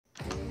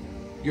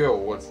Yo,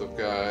 what's up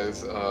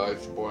guys?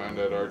 It's your boy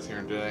Undead Arts here,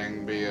 and today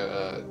I'm going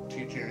to be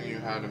teaching you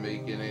how to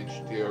make an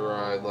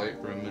HDRI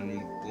Lightroom in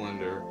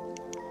Blender.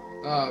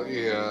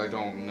 Yeah, I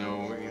don't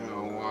know,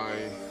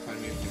 why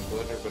I'm using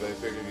Blender, but I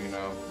figured,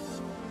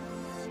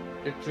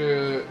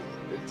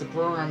 it's a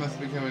program that's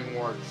becoming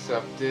more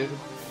accepted,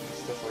 and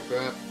stuff like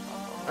that.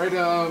 Alright,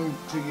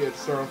 to get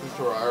started with the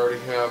story, I already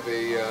have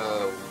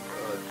a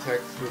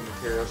text with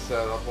material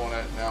set up on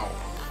it. Now,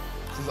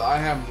 since I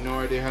have no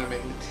idea how to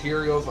make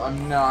materials,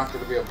 I'm not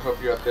going to be able to help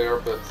you out there,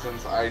 but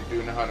since I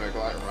do know how to make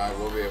Lightroom, I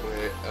will be able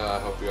to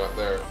help you out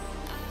there.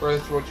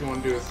 First, what you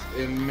want to do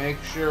is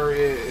make sure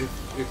if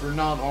you're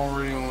not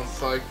already on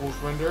Cycles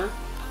Render,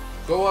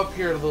 go up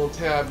here to the little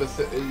tab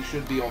that you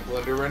should be on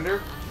Blender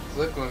Render,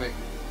 click on it,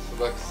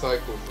 select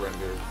Cycles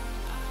Render.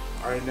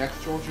 Alright,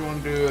 next what you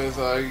want to do is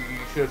you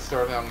should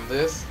start on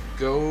this.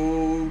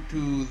 Go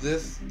to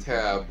this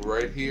tab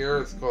right here.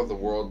 It's called the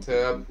World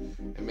tab.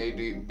 It may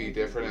be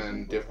different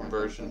in different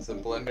versions of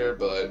Blender,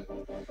 but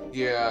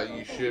yeah,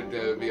 you should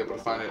be able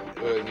to find it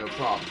no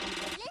problem.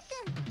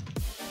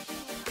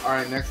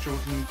 Alright, next what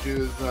you can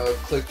do is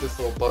click this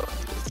little button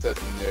that says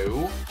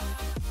No.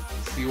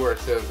 See where it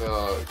says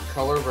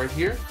color right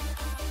here?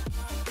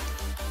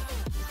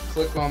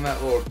 Click on that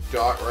little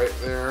dot right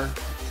there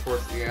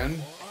towards the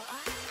end.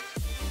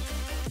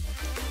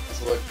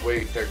 Select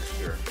weight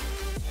texture.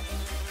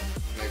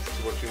 Next,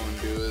 what you want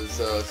to do is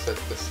set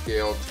the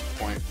scale to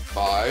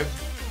 0.5.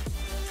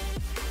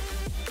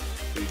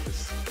 The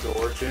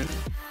distortion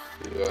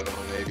to, I don't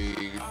know,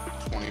 maybe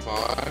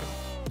 25.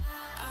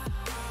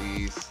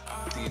 The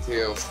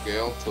detail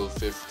scale to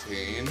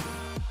 15.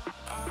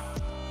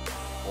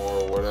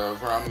 Or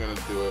whatever. I'm going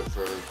to do it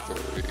for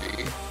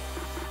 30.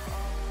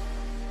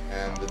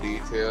 And the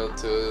detail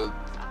to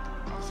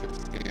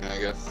 15, I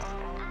guess.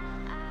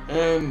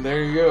 And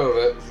there you go.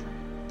 That's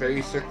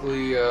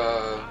basically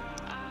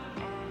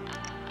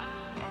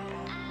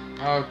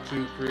how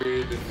to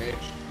create an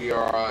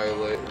HDRI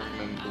Lightroom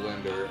in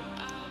Blender.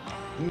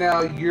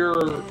 Now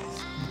yours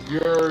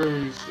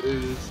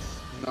is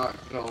not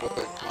gonna look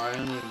like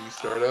mine when you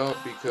start out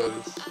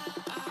because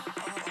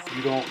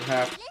you don't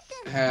have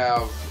to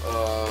have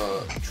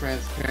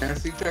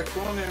transparency checked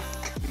on it.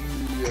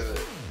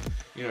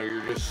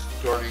 You're just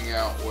starting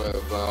out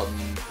with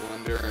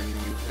Blender and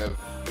you have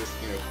just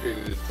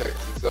created a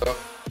text and stuff.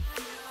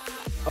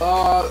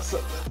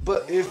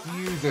 But if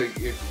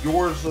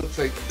yours looks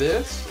like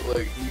this,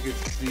 like you can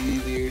see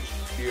the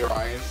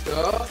HDRI and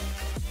stuff,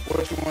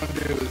 what you want to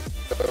do is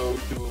go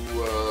to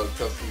not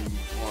custom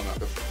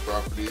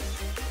properties,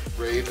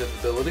 ray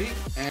visibility,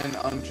 and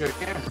uncheck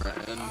camera,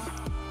 and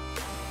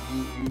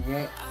you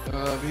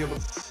won't be able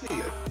to see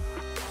it.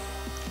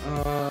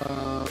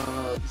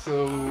 So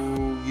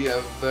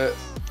yeah,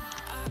 that's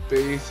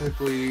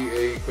basically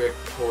a quick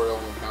tutorial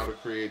on how to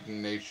create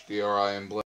an HDRI in Blender.